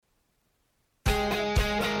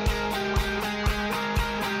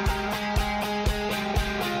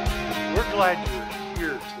glad you're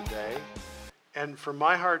here today. And from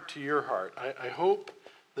my heart to your heart, I hope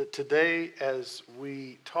that today, as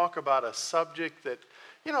we talk about a subject that,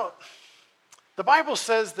 the Bible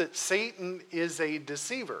says that Satan is a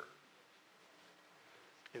deceiver.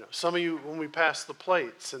 Some of you, when we pass the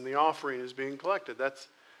plates and the offering is being collected,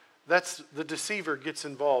 that's the deceiver gets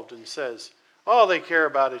involved and says, all they care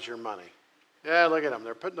about is your money. Yeah, look at them.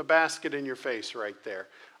 They're putting the basket in your face right there.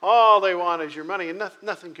 All they want is your money, and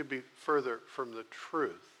nothing could be further from the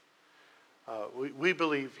truth. We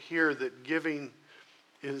believe here that giving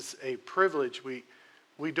is a privilege.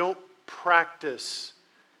 We don't practice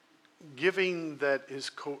giving that is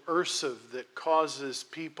coercive, that causes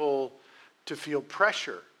people to feel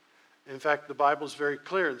pressure. In fact, the Bible is very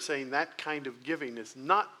clear in saying that kind of giving is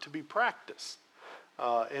not to be practiced.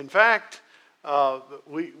 In fact,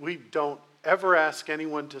 we don't ever ask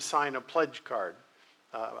anyone to sign a pledge card.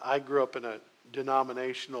 I grew up in a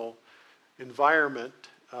denominational environment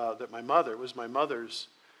that it was my mother's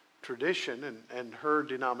tradition and her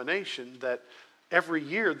denomination that every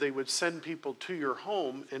year they would send people to your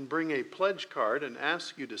home and bring a pledge card and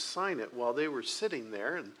ask you to sign it while they were sitting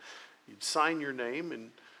there, and you'd sign your name and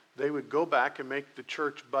they would go back and make the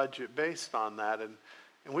church budget based on that.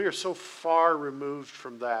 And we are so far removed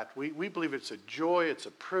from that. We believe it's a joy, it's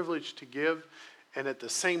a privilege to give, and at the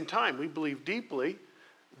same time we believe deeply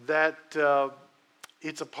that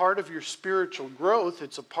it's a part of your spiritual growth.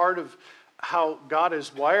 It's a part of how God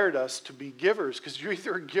has wired us to be givers, because you're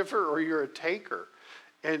either a giver or you're a taker.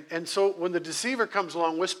 And so when the deceiver comes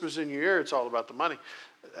along, whispers in your ear, it's all about the money.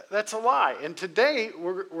 That's a lie. And today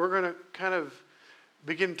we're going to kind of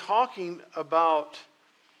begin talking about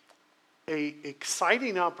an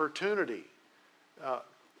exciting opportunity,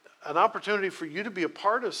 an opportunity for you to be a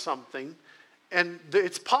part of something. And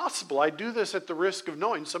it's possible. I do this at the risk of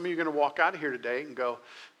knowing some of you are going to walk out of here today and go,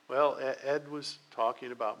 well, Ed was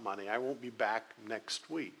talking about money. I won't be back next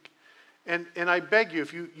week. And I beg you,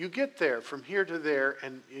 if you get there from here to there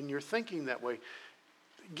and you're thinking that way,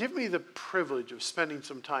 give me the privilege of spending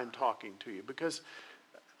some time talking to you, because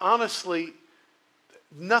honestly,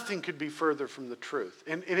 nothing could be further from the truth.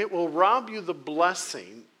 And it will rob you the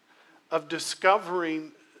blessing of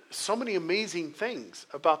discovering so many amazing things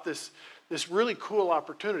about this really cool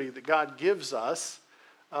opportunity that God gives us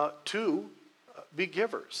to be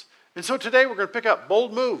givers. And so today we're going to pick up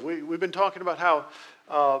bold move. We've been talking about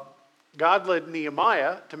how God led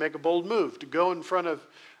Nehemiah to make a bold move, to go in front of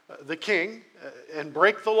the king and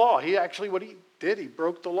break the law. What he did, he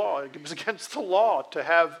broke the law. It was against the law to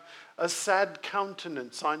have a sad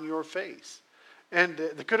countenance on your face. And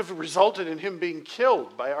that could have resulted in him being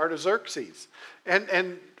killed by Artaxerxes.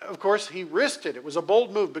 And of course, he risked it. It was a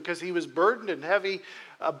bold move because he was burdened and heavy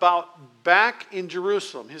about back in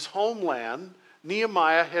Jerusalem, his homeland.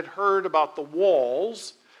 Nehemiah had heard about the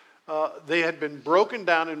walls. They had been broken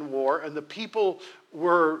down in war, and the people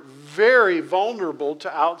were very vulnerable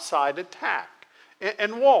to outside attack.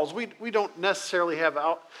 And walls, we don't necessarily have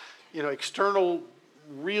external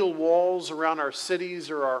real walls around our cities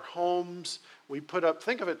or our homes. We put up,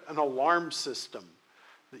 think of it, an alarm system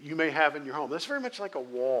that you may have in your home. That's very much like a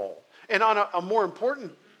wall. And on a more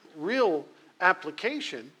important, real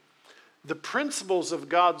application, the principles of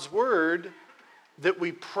God's word that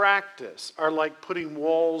we practice are like putting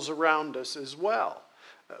walls around us as well.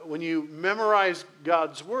 When you memorize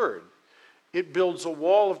God's word, it builds a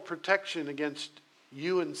wall of protection against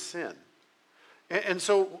you and sin. And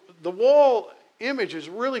so the wall image is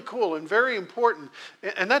really cool and very important.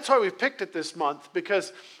 And that's why we've picked it this month,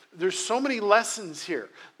 because there's so many lessons here.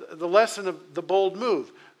 The lesson of the bold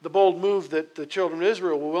move that the children of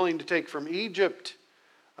Israel were willing to take from Egypt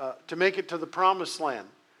to make it to the promised land.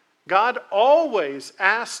 God always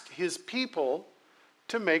asked his people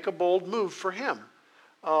to make a bold move for him.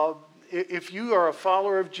 If you are a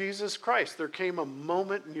follower of Jesus Christ, there came a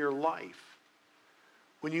moment in your life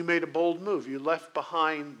when you made a bold move. You left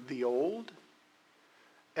behind the old,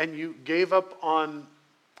 and you gave up on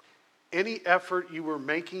any effort you were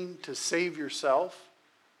making to save yourself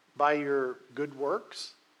by your good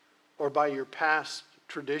works or by your past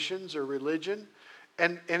traditions or religion.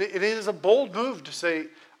 And it is a bold move to say,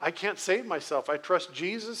 I can't save myself. I trust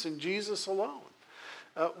Jesus and Jesus alone.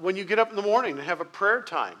 When you get up in the morning and have a prayer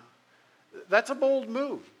time, that's a bold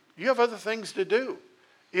move. You have other things to do.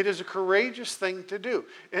 It is a courageous thing to do.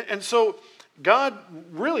 And so God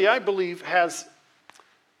really, I believe, has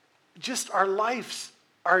just our lives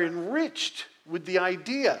are enriched with the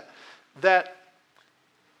idea that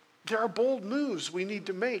there are bold moves we need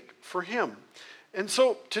to make for him. And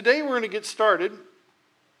so today we're going to get started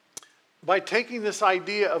by taking this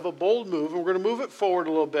idea of a bold move, and we're going to move it forward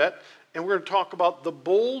a little bit. And we're going to talk about the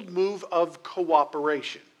bold move of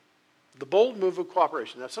cooperation. The bold move of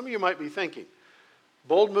cooperation. Now, some of you might be thinking,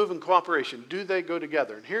 bold move and cooperation, do they go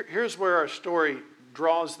together? And here's where our story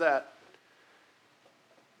draws that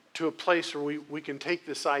to a place where we can take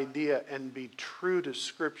this idea and be true to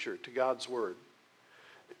Scripture, to God's Word.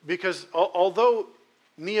 Because although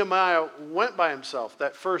Nehemiah went by himself,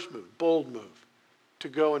 that first move, bold move, to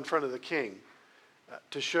go in front of the king,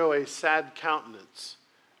 to show a sad countenance,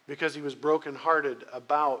 because he was brokenhearted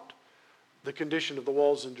about the condition of the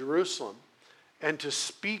walls in Jerusalem, and to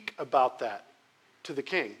speak about that to the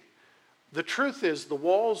king. The truth is, the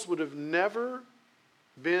walls would have never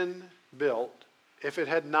been built if it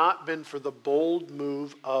had not been for the bold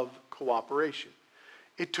move of cooperation.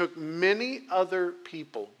 It took many other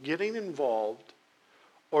people getting involved,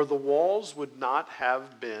 or the walls would not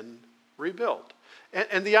have been rebuilt.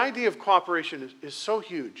 And the idea of cooperation is so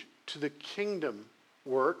huge to the kingdom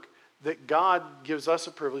work that God gives us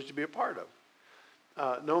a privilege to be a part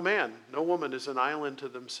of. No man, no woman is an island to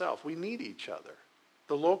themselves. We need each other.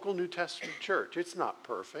 The local New Testament church, it's not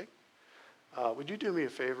perfect. Would you do me a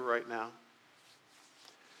favor right now?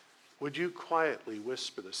 Would you quietly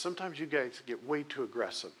whisper this? Sometimes you guys get way too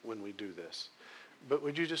aggressive when we do this. But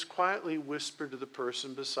would you just quietly whisper to the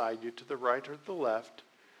person beside you, to the right or to the left,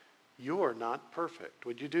 you're not perfect.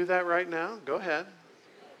 Would you do that right now? Go ahead.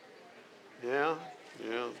 Yeah.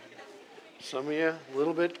 Some of you a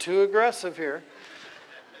little bit too aggressive here.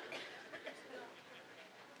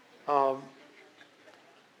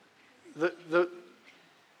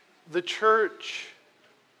 The church,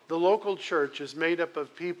 the local church, is made up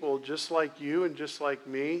of people just like you and just like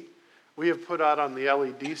me. We have put out on the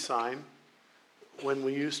LED sign when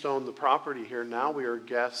we used to own the property here. Now we are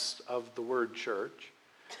guests of the Word Church.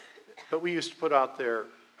 But we used to put out there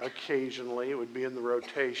occasionally. It would be in the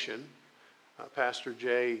rotation. Pastor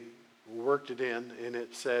Jay worked it in, and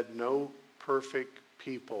it said, "No perfect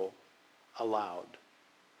people allowed."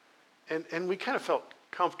 And we kind of felt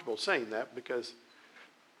comfortable saying that because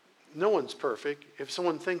no one's perfect. If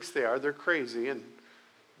someone thinks they are, they're crazy and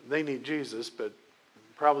they need Jesus, but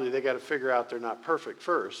probably they got to figure out they're not perfect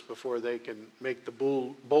first before they can make the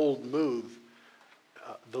bold move,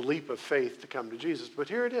 the leap of faith to come to Jesus. But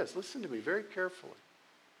here it is. Listen to me very carefully.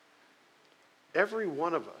 Every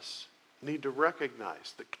one of us need to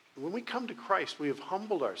recognize that when we come to Christ, we have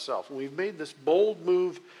humbled ourselves and we've made this bold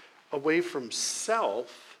move away from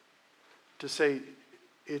self to say,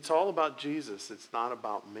 it's all about Jesus, it's not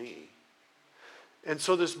about me. And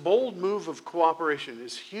so this bold move of cooperation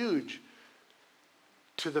is huge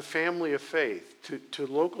to the family of faith, to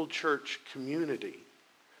local church community.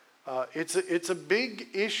 It's a big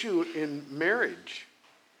issue in marriage.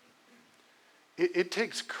 It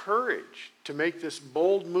takes courage to make this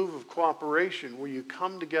bold move of cooperation where you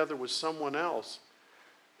come together with someone else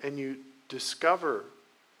and you discover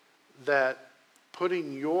that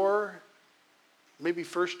putting your maybe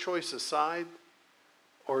first choice aside,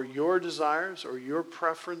 or your desires or your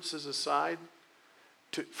preferences aside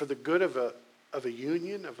for the good of a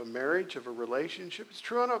union, of a marriage, of a relationship. It's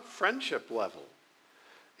true on a friendship level.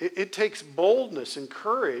 It takes boldness and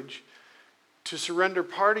courage to surrender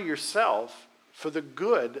part of yourself for the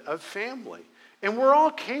good of family. And we're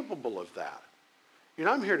all capable of that. You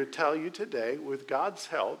know, I'm here to tell you today, with God's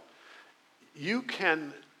help, you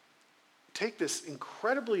can take this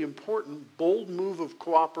incredibly important, bold move of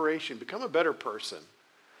cooperation, become a better person,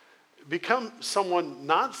 become someone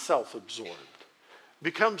not self-absorbed,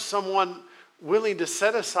 become someone willing to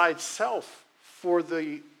set aside self for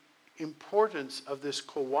the importance of this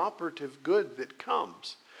cooperative good that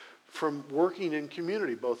comes from working in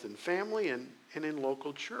community, both in family and in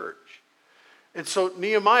local church. And so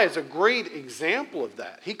Nehemiah is a great example of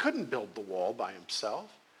that. He couldn't build the wall by himself.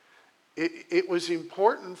 It was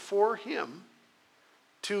important for him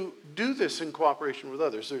to do this in cooperation with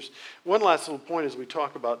others. There's one last little point as we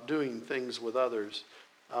talk about doing things with others.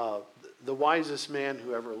 The wisest man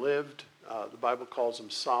who ever lived, the Bible calls him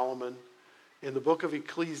Solomon. In the book of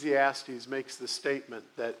Ecclesiastes makes the statement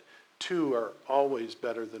that two are always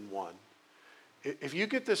better than one. If you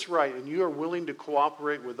get this right and you are willing to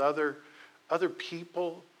cooperate with other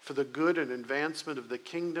people for the good and advancement of the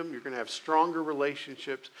kingdom, you're going to have stronger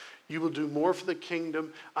relationships. You will do more for the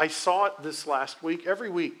kingdom. I saw it this last week. Every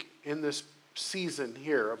week in this season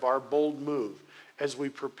here of our bold move, as we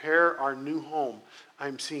prepare our new home,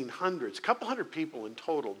 I'm seeing hundreds, a couple hundred people in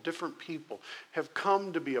total, different people, have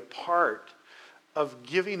come to be a part of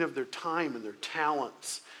giving of their time and their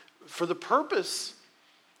talents for the purpose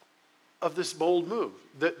of this bold move,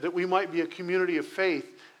 that we might be a community of faith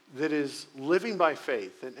that is living by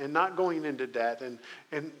faith and not going into debt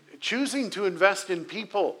and choosing to invest in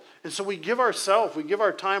people. And so we give ourselves, we give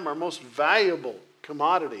our time, our most valuable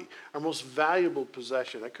commodity, our most valuable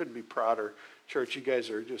possession. I couldn't be prouder, church. You guys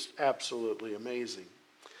are just absolutely amazing.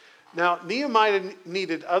 Now, Nehemiah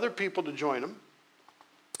needed other people to join him.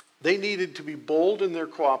 They needed to be bold in their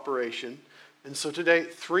cooperation. And so today,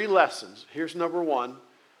 3 lessons. Here's number 1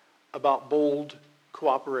 about bold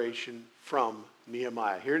cooperation from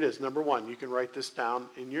Nehemiah. Here it is, number 1. You can write this down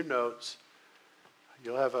in your notes.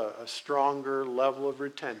 You'll have a stronger level of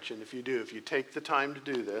retention if you do, if you take the time to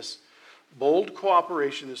do this. Bold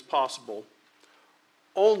cooperation is possible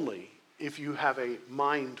only if you have a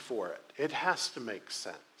mind for it. It has to make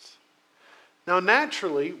sense. Now,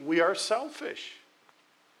 naturally, we are selfish.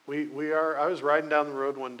 I was riding down the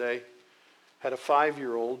road one day, had a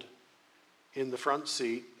 5-year-old in the front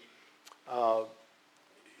seat.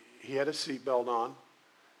 He had a seatbelt on,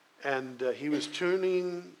 and he was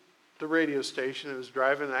tuning the radio station. It was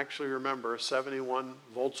driving, actually remember, a 71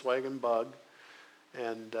 Volkswagen Bug,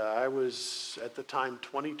 and I was, at the time,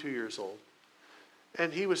 22 years old.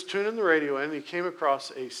 And he was tuning the radio in, and he came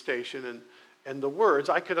across a station, and the words,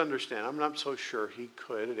 I could understand. I'm not so sure he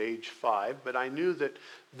could at age 5, but I knew that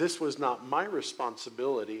this was not my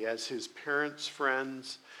responsibility as his parents'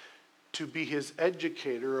 friends to be his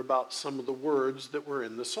educator about some of the words that were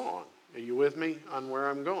in the song. Are you with me on where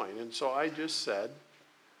I'm going? And so I just said,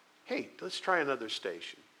 hey, let's try another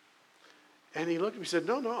station. And he looked at me and said,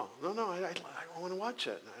 no, I want to watch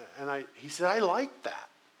it. And he said, I like that.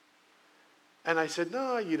 And I said,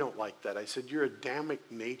 no, you don't like that. I said, your Adamic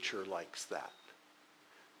nature likes that.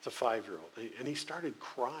 It's a 5-year-old. And he started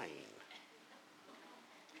crying.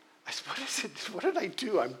 I said, what did I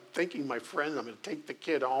do? I'm thinking my friend, I'm going to take the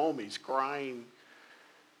kid home. He's crying.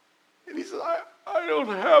 And he said, I don't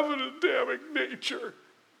have an Adamic nature.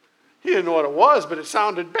 He didn't know what it was, but it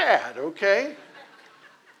sounded bad, okay?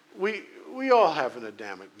 We all have an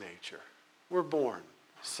Adamic nature. We're born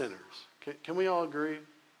sinners. Can we all agree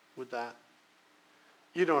with that?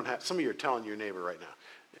 You don't have, some of you are telling your neighbor right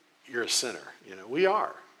now, you're a sinner. We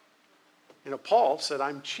are. Paul said,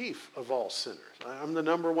 I'm chief of all sinners. I'm the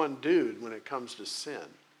number 1 dude when it comes to sin.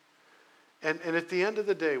 And at the end of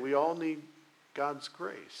the day, we all need God's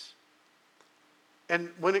grace. And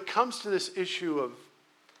when it comes to this issue of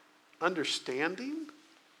understanding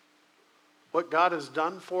what God has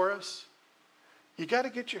done for us, you got to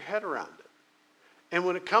get your head around it. And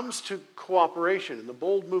when it comes to cooperation and the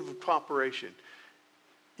bold move of cooperation,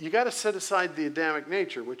 you got to set aside the Adamic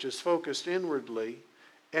nature, which is focused inwardly,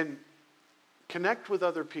 and connect with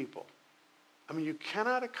other people. I mean, you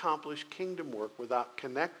cannot accomplish kingdom work without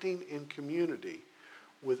connecting in community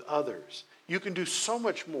with others. You can do so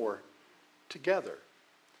much more together.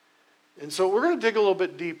 And so we're going to dig a little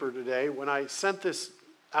bit deeper today. When I sent this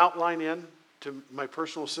outline in to my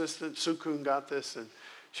personal assistant, Sue Kuhn got this, and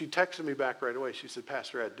she texted me back right away. She said,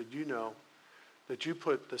 Pastor Ed, did you know that you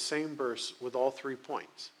put the same verse with all 3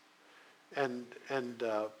 points? And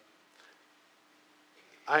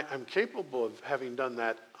I'm capable of having done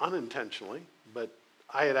that unintentionally, but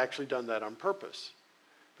I had actually done that on purpose.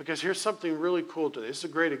 Because here's something really cool today. This is a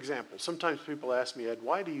great example. Sometimes people ask me, Ed,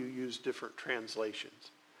 why do you use different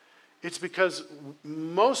translations? It's because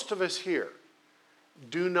most of us here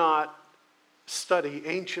do not study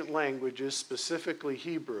ancient languages, specifically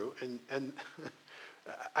Hebrew, and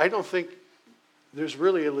I don't think there's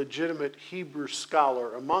really a legitimate Hebrew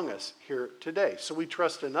scholar among us here today. So we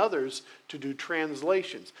trust in others to do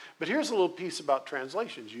translations. But here's a little piece about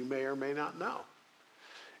translations you may or may not know.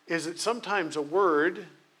 Is that sometimes a word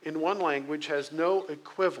in one language has no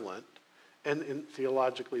equivalent, and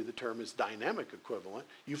theologically the term is dynamic equivalent.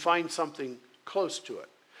 You find something close to it.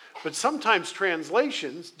 But sometimes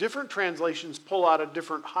different translations pull out a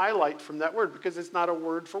different highlight from that word because it's not a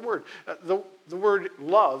word for word. The word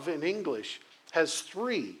love in English has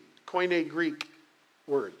 3 Koine Greek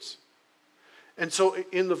words. And so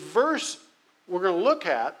in the verse we're going to look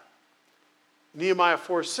at, Nehemiah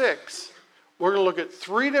 4:6, we're going to look at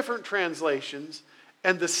 3 different translations,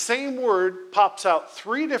 and the same word pops out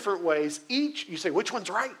 3 different ways. Each, you say, which one's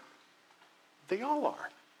right? They all are.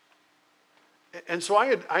 And so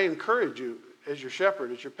I encourage you, as your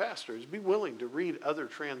shepherd, as your pastor, is be willing to read other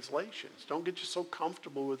translations. Don't get you so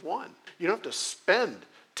comfortable with one. You don't have to spend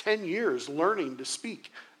 10 years learning to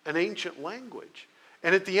speak an ancient language.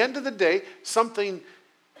 And at the end of the day, something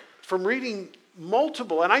from reading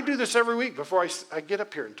multiple, and I do this every week before I get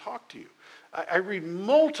up here and talk to you. I read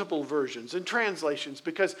multiple versions and translations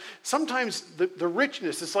because sometimes the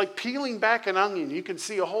richness is like peeling back an onion. You can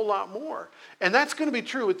see a whole lot more. And that's going to be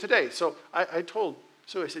true with today. So I told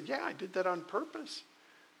Sue, I said, yeah, I did that on purpose.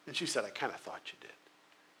 And she said, I kind of thought you did.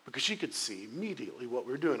 because she could see immediately what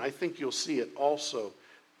we're doing. I think you'll see it also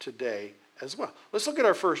today as well. Let's look at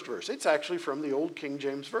our first verse. It's actually from the Old King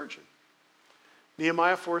James Version.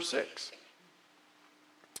 Nehemiah 4:6.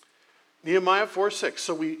 Nehemiah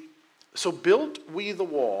 4:6. So built we the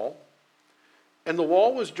wall, and the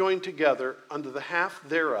wall was joined together under the half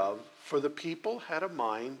thereof, for the people had a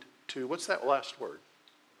mind to, what's that last word?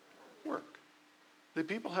 Work. The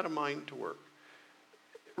people had a mind to work.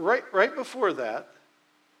 Right before that,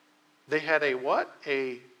 they had a what?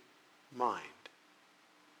 A mind.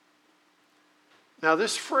 Now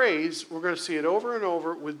this phrase, we're going to see it over and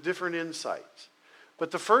over with different insights. But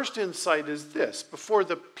the first insight is this: before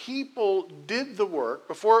the people did the work,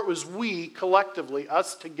 before it was we collectively,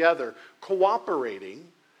 us together, cooperating,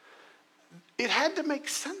 it had to make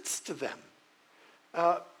sense to them.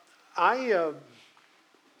 I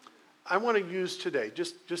want to use today,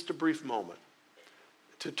 just a brief moment,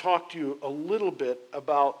 to talk to you a little bit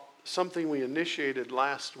about something we initiated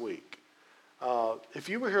last week. If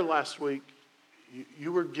you were here last week,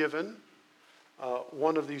 you were given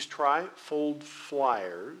one of these tri-fold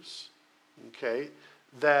flyers, okay,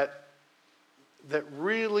 that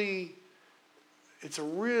really, it's a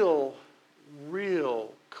real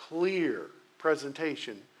clear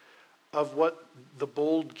presentation of what the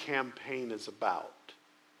Bold campaign is about.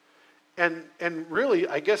 And really,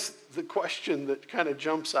 I guess the question that kind of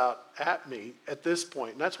jumps out at me at this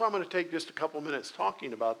point, and that's why I'm going to take just a couple minutes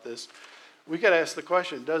talking about this, we got to ask the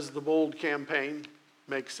question, does the Bold campaign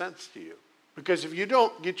make sense to you? Because if you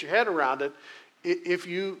don't get your head around it, if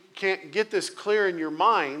you can't get this clear in your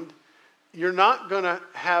mind, you're not going to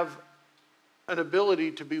have an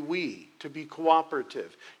ability to be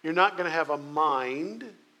cooperative. You're not going to have a mind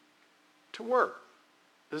to work.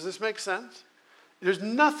 Does this make sense? There's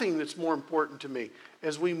nothing that's more important to me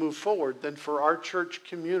as we move forward than for our church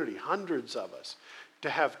community, hundreds of us, to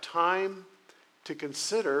have time to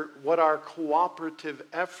consider what our cooperative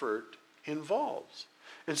effort involves.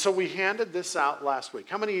 And so we handed this out last week.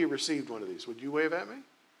 How many of you received one of these? Would you wave at me?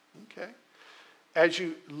 Okay. As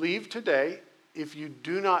you leave today, if you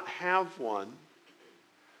do not have one,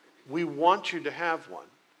 we want you to have one.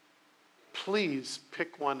 Please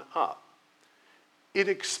pick one up. It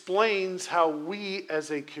explains how we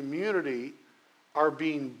as a community are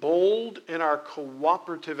being bold in our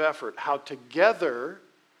cooperative effort, how together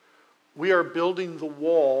we are building the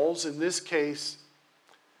walls. In this case,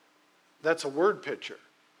 that's a word picture,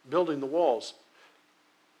 building the walls.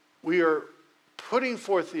 We are putting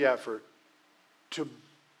forth the effort to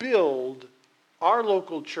build our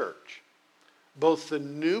local church, both the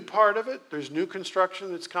new part of it, there's new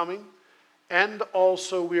construction that's coming, and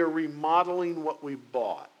also we are remodeling what we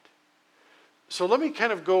bought. So let me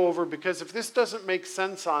kind of go over, because if this doesn't make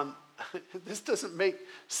sense on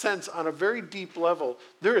a very deep level,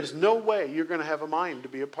 there is no way you're going to have a mind to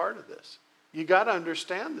be a part of this. You got to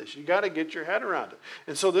understand this. You got to get your head around it.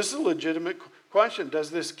 And so this is a legitimate question.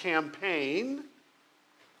 Does this campaign,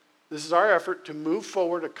 this is our effort to move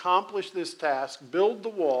forward, accomplish this task, build the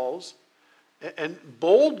walls, and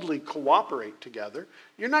boldly cooperate together.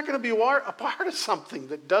 You're not going to be a part of something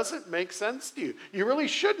that doesn't make sense to you. You really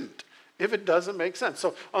shouldn't if it doesn't make sense.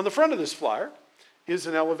 So on the front of this flyer is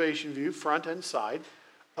an elevation view, front and side,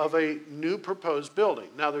 of a new proposed building.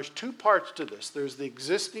 Now there's two parts to this. There's the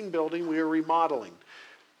existing building we are remodeling.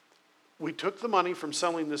 We took the money from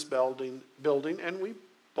selling this building and we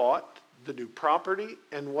bought the new property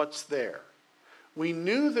and what's there. We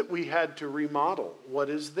knew that we had to remodel what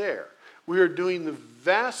is there. We are doing the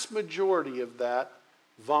vast majority of that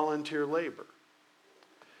volunteer labor.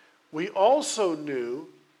 We also knew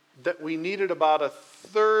that we needed about a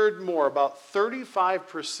third more, about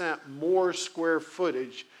 35% more square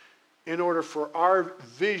footage in order for our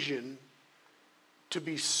vision to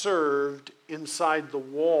be served inside the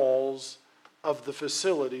walls of the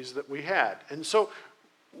facilities that we had. And so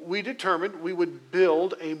we determined we would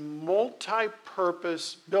build a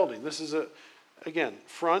multi-purpose building. This is again,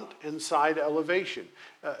 front and side elevation.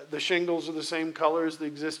 The shingles are the same color as the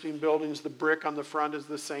existing buildings. The brick on the front is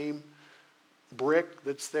the same brick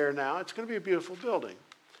that's there now. It's going to be a beautiful building.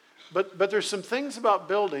 But there's some things about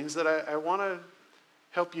buildings that I want to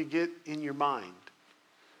help you get in your mind.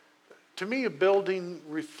 To me, a building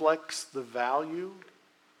reflects the value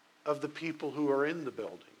of the people who are in the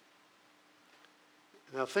building.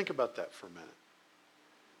 Now think about that for a minute.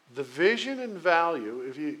 The vision and value,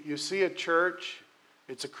 if you see a church,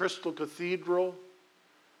 it's a crystal cathedral.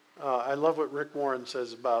 I love what Rick Warren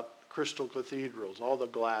says about crystal cathedrals, all the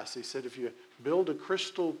glass. He said if you build a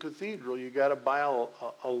crystal cathedral, you got to buy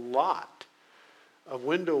a lot of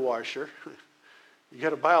window washer You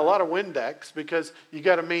got to buy a lot of Windex because you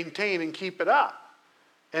got to maintain and keep it up.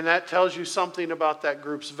 And that tells you something about that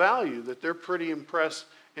group's value, that they're pretty impressed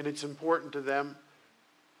and it's important to them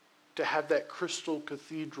to have that crystal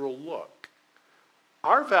cathedral look.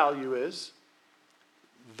 Our value is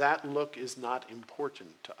that look is not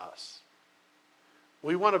important to us.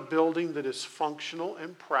 We want a building that is functional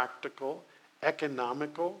and practical,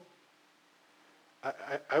 economical.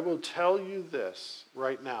 I will tell you this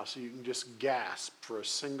right now so you can just gasp for a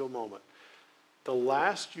single moment. The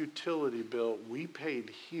last utility bill we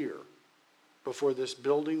paid here before this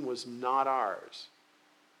building was not ours.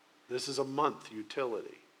 This is a month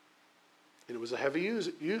utility. And it was a heavy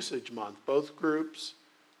usage month. Both groups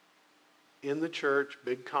in the church,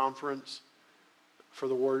 big conference for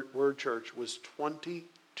the Word Church was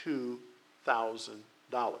 $22,000.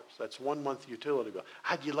 That's 1 month utility bill.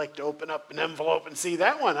 How'd you like to open up an envelope and see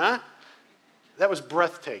that one, huh? That was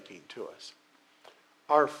breathtaking to us.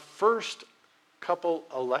 Our first couple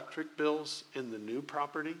electric bills in the new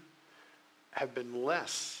property have been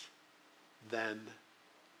less than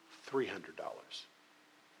 $300.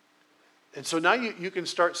 And so now you can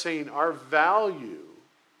start saying our value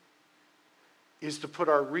is to put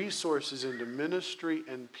our resources into ministry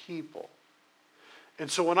and people. And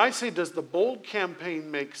so when I say, does the BOLD campaign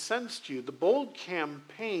make sense to you? The BOLD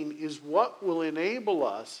campaign is what will enable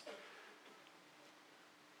us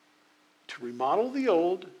to remodel the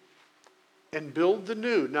old and build the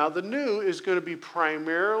new. Now, the new is going to be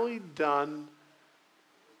primarily done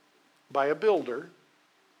by a builder.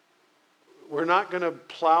 We're not going to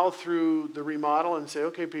plow through the remodel and say,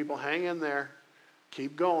 okay, people, hang in there,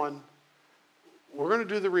 keep going. We're going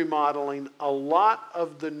to do the remodeling. A lot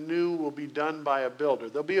of the new will be done by a builder.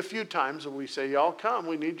 There'll be a few times when we say, y'all come,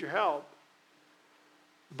 we need your help.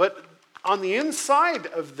 But on the inside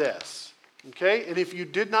of this, okay, and if you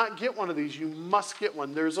did not get one of these, you must get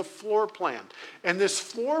one. There's a floor plan. And this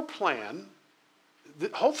floor plan,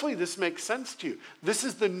 hopefully this makes sense to you. This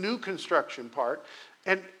is the new construction part.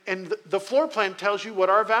 And the floor plan tells you what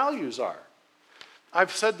our values are.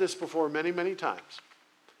 I've said this before many, many times.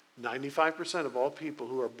 95% of all people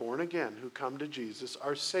who are born again, who come to Jesus,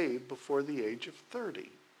 are saved before the age of 30.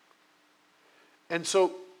 And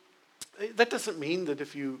so that doesn't mean that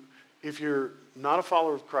if you're not a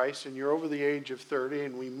follower of Christ and you're over the age of 30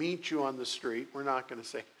 and we meet you on the street, we're not going to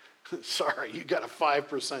say, sorry, you got a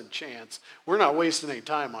 5% chance. We're not wasting any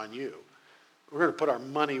time on you. We're going to put our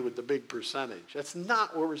money with the big percentage. That's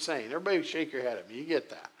not what we're saying. Everybody shake your head at me. You get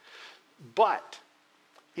that. But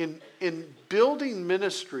in building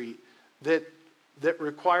ministry that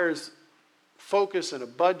requires focus and a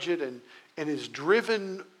budget and is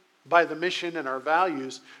driven by the mission and our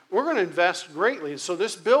values, we're going to invest greatly. So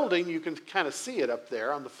this building, you can kind of see it up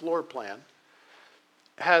there on the floor plan,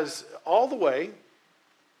 has all the way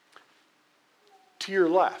to your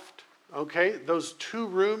left, okay? Those 2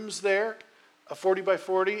 rooms there, a 40 by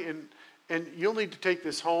 40, and you'll need to take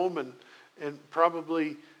this home and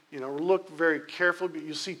probably, look very carefully, but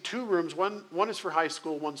you'll see 2 rooms. One is for high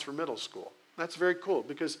school, one's for middle school. That's very cool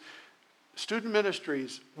because student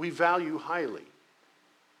ministries, we value highly.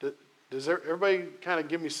 Does everybody kind of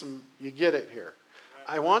give me some, you get it here?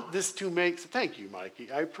 I want this to make, thank you,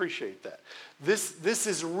 Mikey, I appreciate that. This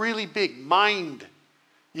is really big, mind.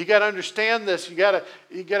 You got to understand this. You got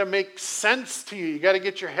to make sense to you. You got to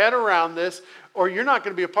get your head around this, or you're not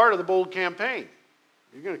going to be a part of the BOLD campaign.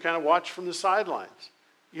 You're going to kind of watch from the sidelines.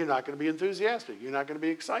 You're not going to be enthusiastic. You're not going to be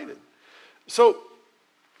excited. So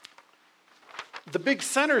the big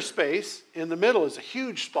center space in the middle is a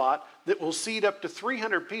huge spot that will seat up to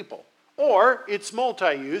 300 people. Or it's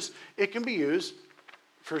multi-use. It can be used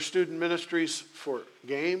for student ministries, for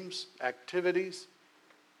games, activities.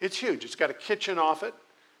 It's huge. It's got a kitchen off it.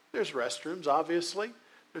 There's restrooms, obviously.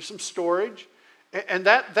 There's some storage. And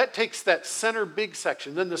that takes that center big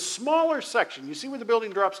section. Then the smaller section, you see where the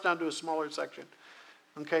building drops down to a smaller section?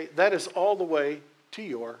 Okay, that is all the way to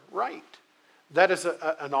your right. That is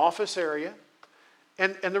an office area.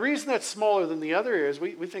 And the reason that's smaller than the other areas,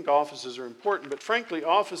 we think offices are important, but frankly,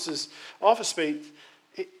 office space,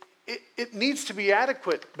 it needs to be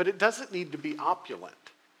adequate, but it doesn't need to be opulent.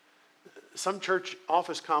 Some church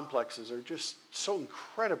office complexes are just so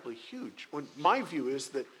incredibly huge. When my view is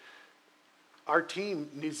that our team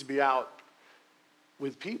needs to be out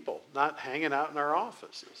with people, not hanging out in our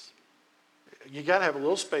offices. You got to have a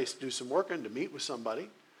little space to do some work and to meet with somebody.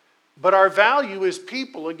 But our value is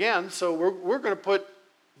people again, so we're going to put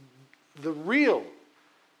the real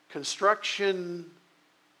construction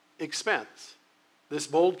expense, this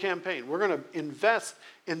BOLD campaign, we're going to invest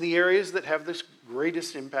in the areas that have this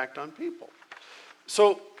greatest impact on people.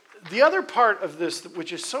 So The other part of this,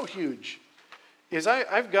 which is so huge, is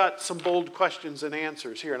I've got some bold questions and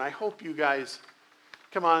answers here, and I hope you guys,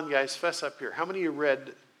 come on guys, fess up here. How many of you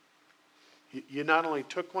read, you not only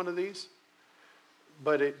took one of these,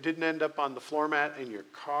 but it didn't end up on the floor mat in your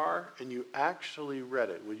car, and you actually read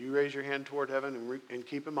it? Would you raise your hand toward heaven and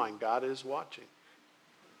keep in mind, God is watching.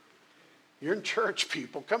 You're in church,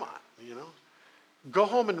 people, come on, Go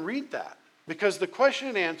home and read that, because the question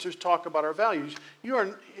and answers talk about our values.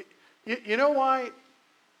 You know why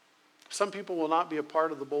some people will not be a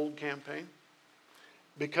part of the Bold campaign?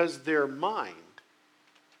 Because their mind,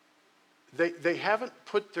 they haven't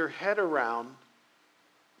put their head around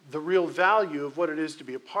the real value of what it is to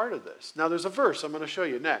be a part of this. Now there's a verse I'm going to show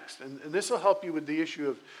you next, and this will help you with the issue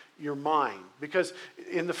of your mind. Because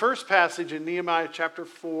in the first passage in Nehemiah chapter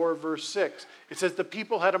 4, verse 6, it says the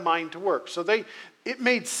people had a mind to work. So it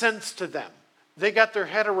made sense to them. They got their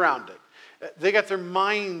head around it. They got their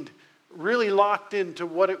mind really locked into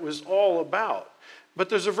what it was all about. But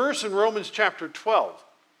there's a verse in Romans chapter 12,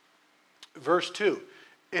 verse 2.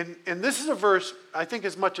 And this is a verse, I think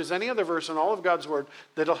as much as any other verse in all of God's Word,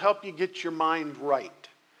 that'll help you get your mind right.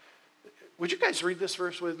 Would you guys read this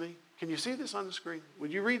verse with me? Can you see this on the screen?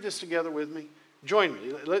 Would you read this together with me? Join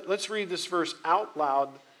me. Let's read this verse out loud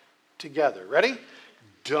together. Ready?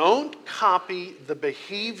 Don't copy the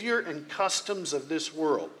behavior and customs of this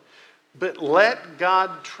world, but let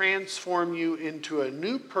God transform you into a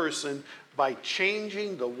new person by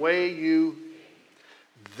changing the way you.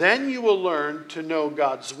 Then you will learn to know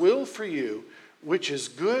God's will for you, which is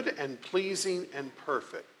good and pleasing and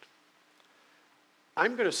perfect.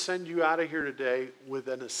 I'm going to send you out of here today with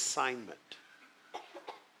an assignment.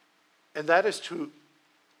 And that is to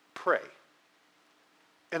pray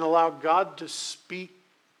and allow God to speak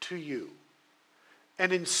to you.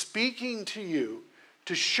 And in speaking to you,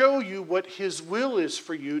 to show you what His will is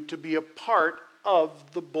for you to be a part of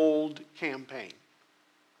the Bold campaign.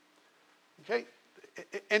 Okay?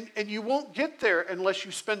 And you won't get there unless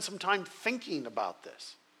you spend some time thinking about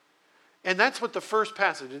this. And that's what the first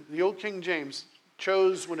passage, the Old King James,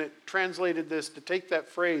 chose when it translated this to take that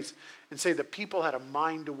phrase and say that people had a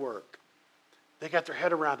mind to work. They got their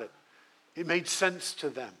head around it. It made sense to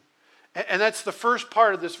them. And that's the first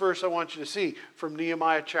part of this verse I want you to see from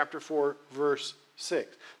Nehemiah chapter 4, verse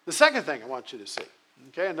 6. The second thing I want you to see,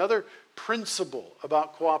 okay, another principle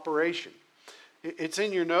about cooperation. It's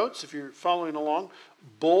in your notes if you're following along.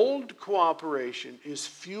 Bold cooperation is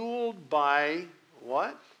fueled by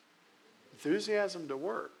what? Enthusiasm to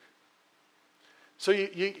work. So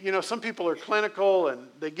you know, some people are clinical and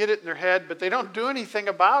they get it in their head, but they don't do anything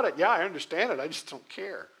about it. Yeah, I understand it. I just don't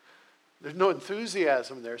care. There's no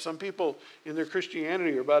enthusiasm there. Some people in their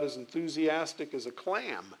Christianity are about as enthusiastic as a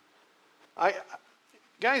clam.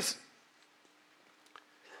 Guys,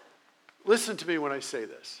 listen to me when I say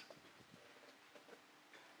this.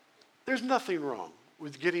 There's nothing wrong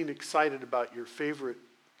with getting excited about your favorite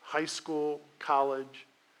high school, college,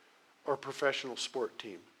 or professional sport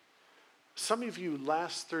team. Some of you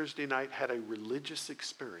last Thursday night had a religious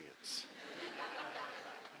experience.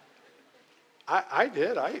 I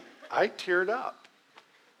did. I teared up.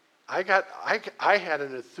 I had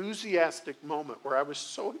an enthusiastic moment where I was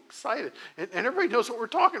so excited. And everybody knows what we're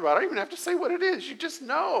talking about. I don't even have to say what it is. You just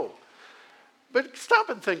know. But stop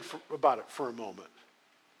and think about it for a moment.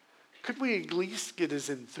 Could we at least get as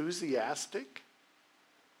enthusiastic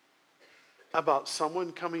about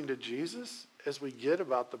someone coming to Jesus as we get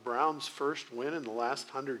about the Browns' first win in the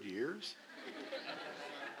last 100 years?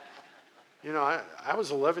 You know, I was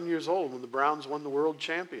 11 years old when the Browns won the world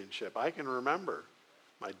championship. I can remember.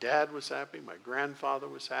 My dad was happy. My grandfather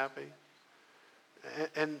was happy.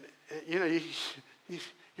 And you know,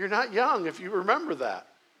 you're not young if you remember that.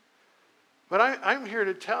 But I'm here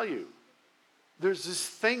to tell you, there's this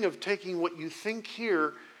thing of taking what you think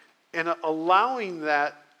here and allowing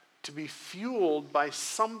that to be fueled by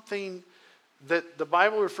something that the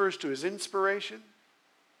Bible refers to as inspiration.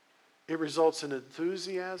 It results in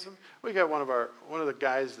enthusiasm. We got one of the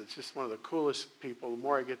guys that's just one of the coolest people. The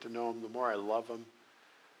more I get to know him, the more I love him.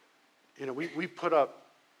 You know, we put up,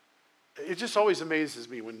 it just always amazes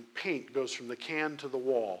me when paint goes from the can to the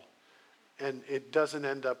wall and it doesn't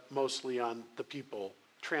end up mostly on the people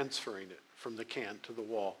transferring it from the can to the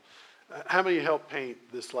wall. How many helped paint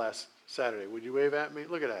this last Saturday? Would you wave at me?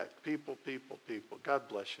 Look at that. People, people, people. God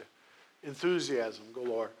bless you. Enthusiasm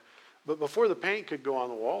galore. But before the paint could go on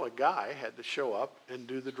the wall, a guy had to show up and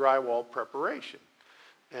do the drywall preparation.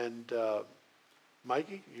 And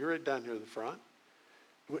Mikey, you're right down here at the front.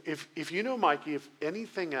 If you know Mikey, if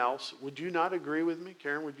anything else, would you not agree with me?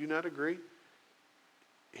 Karen, would you not agree?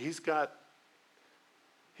 He's got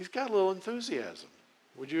he's got a little enthusiasm.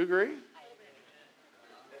 Would you agree?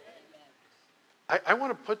 I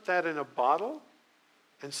want to put that in a bottle,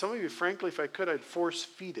 and some of you, frankly, if I could, I'd force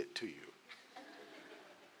feed it to you.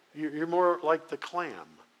 You're more like the clam.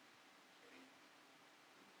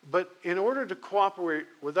 But in order to cooperate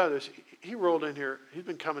with others, he rolled in here. He'd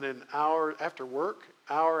been coming in hour after work,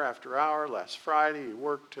 hour after hour. Last Friday, he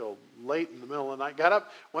worked till late in the middle of the night. Got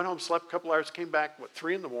up, went home, slept a couple hours, came back,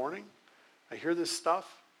 3 in the morning? I hear this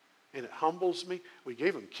stuff, and it humbles me. We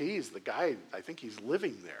gave him keys. The guy, I think he's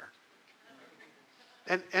living there.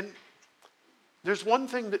 And there's one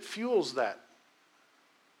thing that fuels that.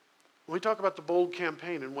 When we talk about the bold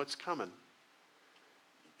campaign and what's coming,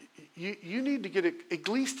 you need to get at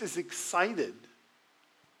least as excited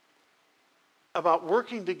about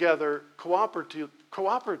working together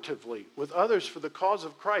cooperatively with others for the cause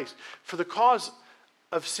of Christ, for the cause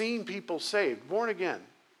of seeing people saved, born again.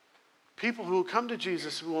 People who will come to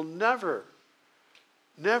Jesus who will never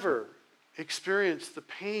experience the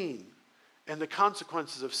pain and the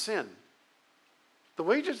consequences of sin. The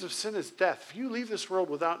wages of sin is death. If you leave this world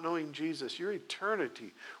without knowing Jesus, your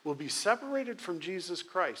eternity will be separated from Jesus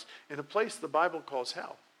Christ in a place the Bible calls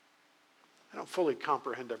hell. I don't fully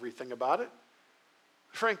comprehend everything about it.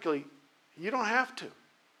 Frankly, you don't have to.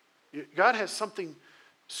 God has something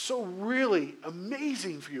so really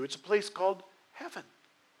amazing for you. It's a place called heaven.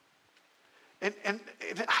 And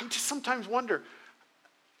I just sometimes wonder,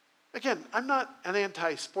 again, I'm not an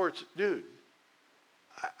anti-sports dude.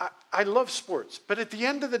 I love sports. But at the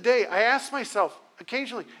end of the day, I ask myself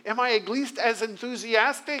occasionally, am I at least as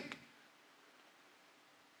enthusiastic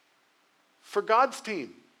for God's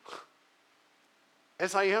team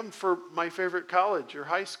as I am for my favorite college or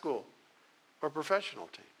high school or professional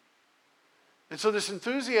team? And so this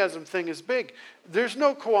enthusiasm thing is big. There's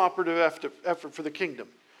no cooperative effort for the kingdom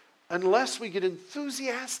unless we get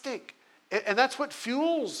enthusiastic. And that's what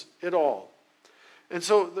fuels it all. And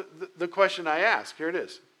so the question I ask, here it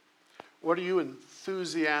is. What are you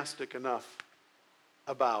enthusiastic enough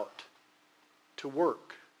about to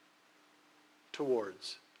work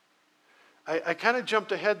towards? I kind of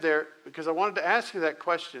jumped ahead there because I wanted to ask you that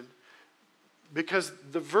question because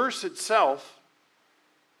the verse itself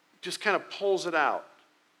just kind of pulls it out.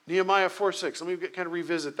 Nehemiah 4:6. Let me kind of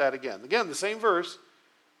revisit that again. Again, the same verse,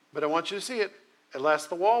 but I want you to see it. At last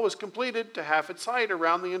the wall was completed to half its height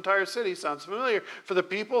around the entire city. Sounds familiar. For the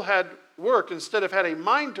people had worked. Instead of had a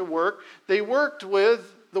mind to work, they worked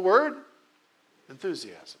with the word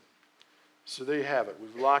enthusiasm. So there you have it.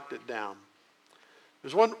 We've locked it down.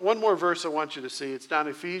 There's one more verse I want you to see. It's down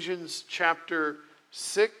in Ephesians chapter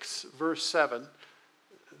 6, verse 7.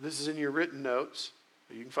 This is in your written notes.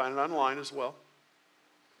 You can find it online as well.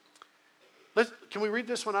 Can we read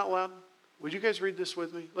this one out loud? Would you guys read this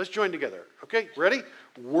with me? Let's join together. Okay, ready?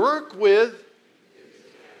 Work with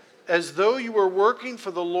as though you were working for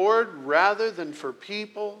the Lord rather than for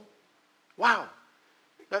people. Wow.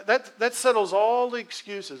 That settles all the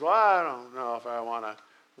excuses. Well, I don't know if I want to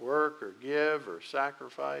work or give or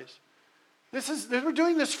sacrifice. We're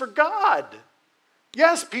doing this for God.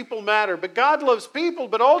 Yes, people matter, but God loves people,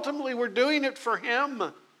 but ultimately we're doing it for Him.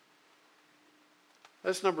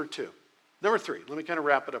 That's number 2. Number 3, let me kind of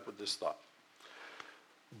wrap it up with this thought.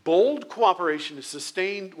 Bold cooperation is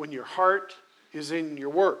sustained when your heart is in your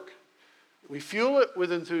work. We fuel it with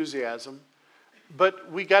enthusiasm, but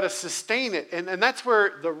we got to sustain it. And that's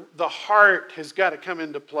where the heart has got to come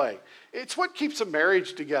into play. It's what keeps a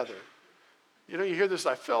marriage together. You know, you hear this,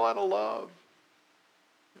 I fell out of love.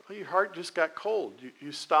 Well, your heart just got cold.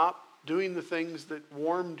 You stopped doing the things that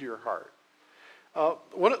warmed your heart.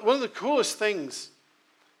 One of the coolest things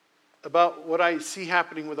about what I see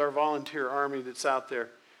happening with our volunteer army that's out there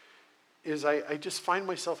is I just find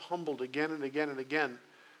myself humbled again and again and again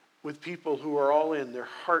with people who are all in. They're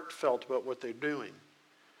heartfelt about what they're doing.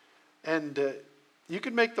 And you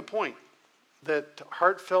could make the point that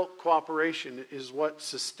heartfelt cooperation is what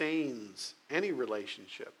sustains any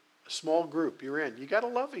relationship. A small group you're in, you got to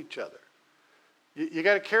love each other. You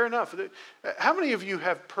got to care enough. How many of you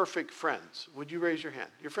have perfect friends? Would you raise your hand?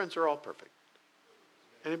 Your friends are all perfect.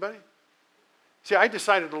 Anybody? See, I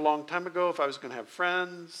decided a long time ago if I was going to have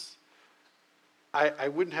friends, I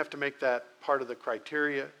wouldn't have to make that part of the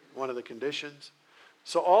criteria, one of the conditions.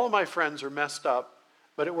 So all of my friends are messed up,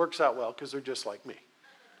 but it works out well because they're just like me.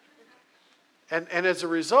 And as a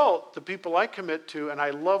result, the people I commit to and I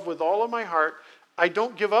love with all of my heart, I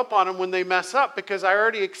don't give up on them when they mess up because I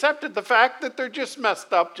already accepted the fact that they're just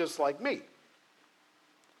messed up just like me.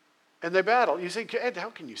 And they battle. You say, Ed, how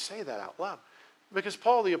can you say that out loud? Because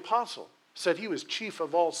Paul the Apostle said he was chief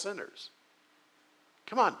of all sinners.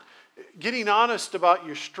 Come on. Getting honest about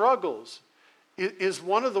your struggles is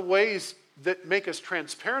one of the ways that make us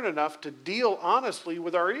transparent enough to deal honestly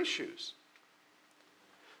with our issues.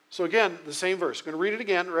 So again, the same verse. I'm going to read it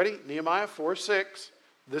again. Ready? Nehemiah 4:6.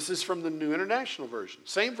 This is from the New International Version.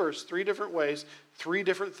 Same verse, 3 different ways, 3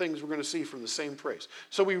 different things we're going to see from the same phrase.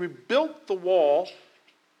 So we rebuilt the wall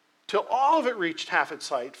till all of it reached half its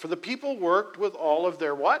height, for the people worked with all of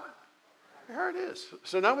their what? There it is.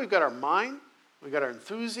 So now we've got our mind, we've got our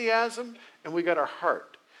enthusiasm, and we've got our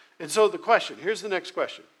heart. And so the question, here's the next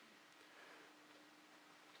question.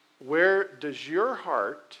 Where does your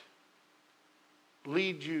heart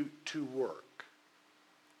lead you to work?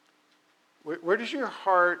 Where does your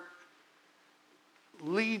heart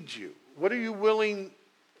lead you? What are you willing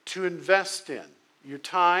to invest in? Your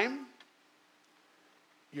time,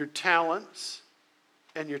 your talents,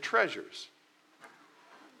 and your treasures.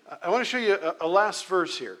 I want to show you a last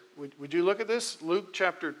verse here. Would you look at this? Luke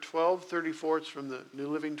chapter 12:34. It's from the New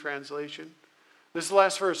Living Translation. This is the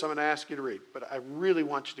last verse I'm going to ask you to read, but I really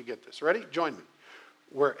want you to get this. Ready? Join me.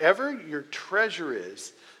 Wherever your treasure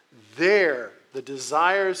is, there the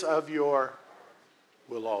desires of your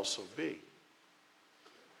will also be.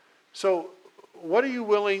 So, what are you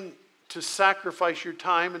willing to sacrifice your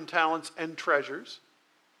time and talents and treasures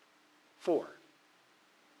for?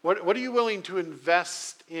 What are you willing to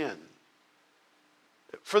invest in?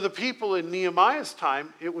 For the people in Nehemiah's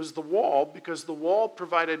time, it was the wall, because the wall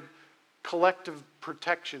provided collective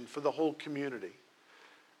protection for the whole community.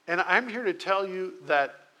 And I'm here to tell you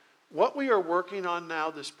that what we are working on now,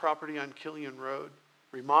 this property on Killian Road,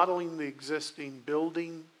 remodeling the existing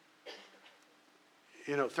building,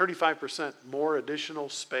 35% more additional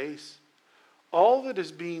space, all that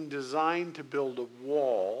is being designed to build a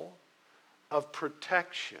wall of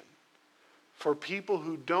protection for people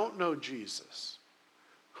who don't know Jesus,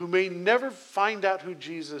 who may never find out who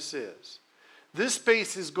Jesus is. This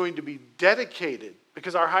space is going to be dedicated,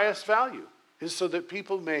 because our highest value is so that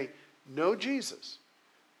people may know Jesus.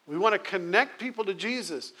 We want to connect people to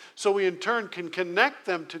Jesus so we in turn can connect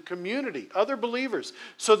them to community, other believers,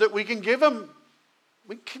 so that we can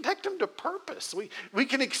connect them to purpose. We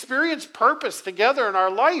can experience purpose together, in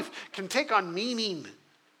our life can take on meaning.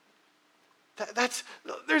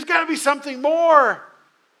 There's got to be something more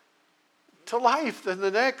to life than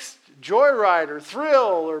the next joyride or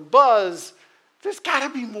thrill or buzz. There's got to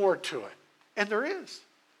be more to it. And there is.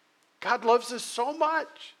 God loves us so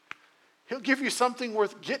much. He'll give you something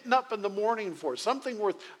worth getting up in the morning for, something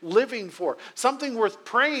worth living for, something worth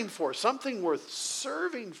praying for, something worth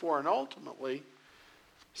serving for, and ultimately,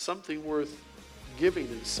 something worth giving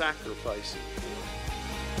and sacrificing for.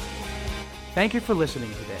 Thank you for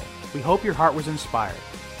listening today. We hope your heart was inspired.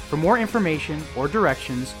 For more information or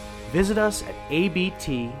directions, visit us at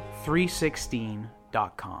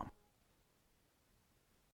abt316.com.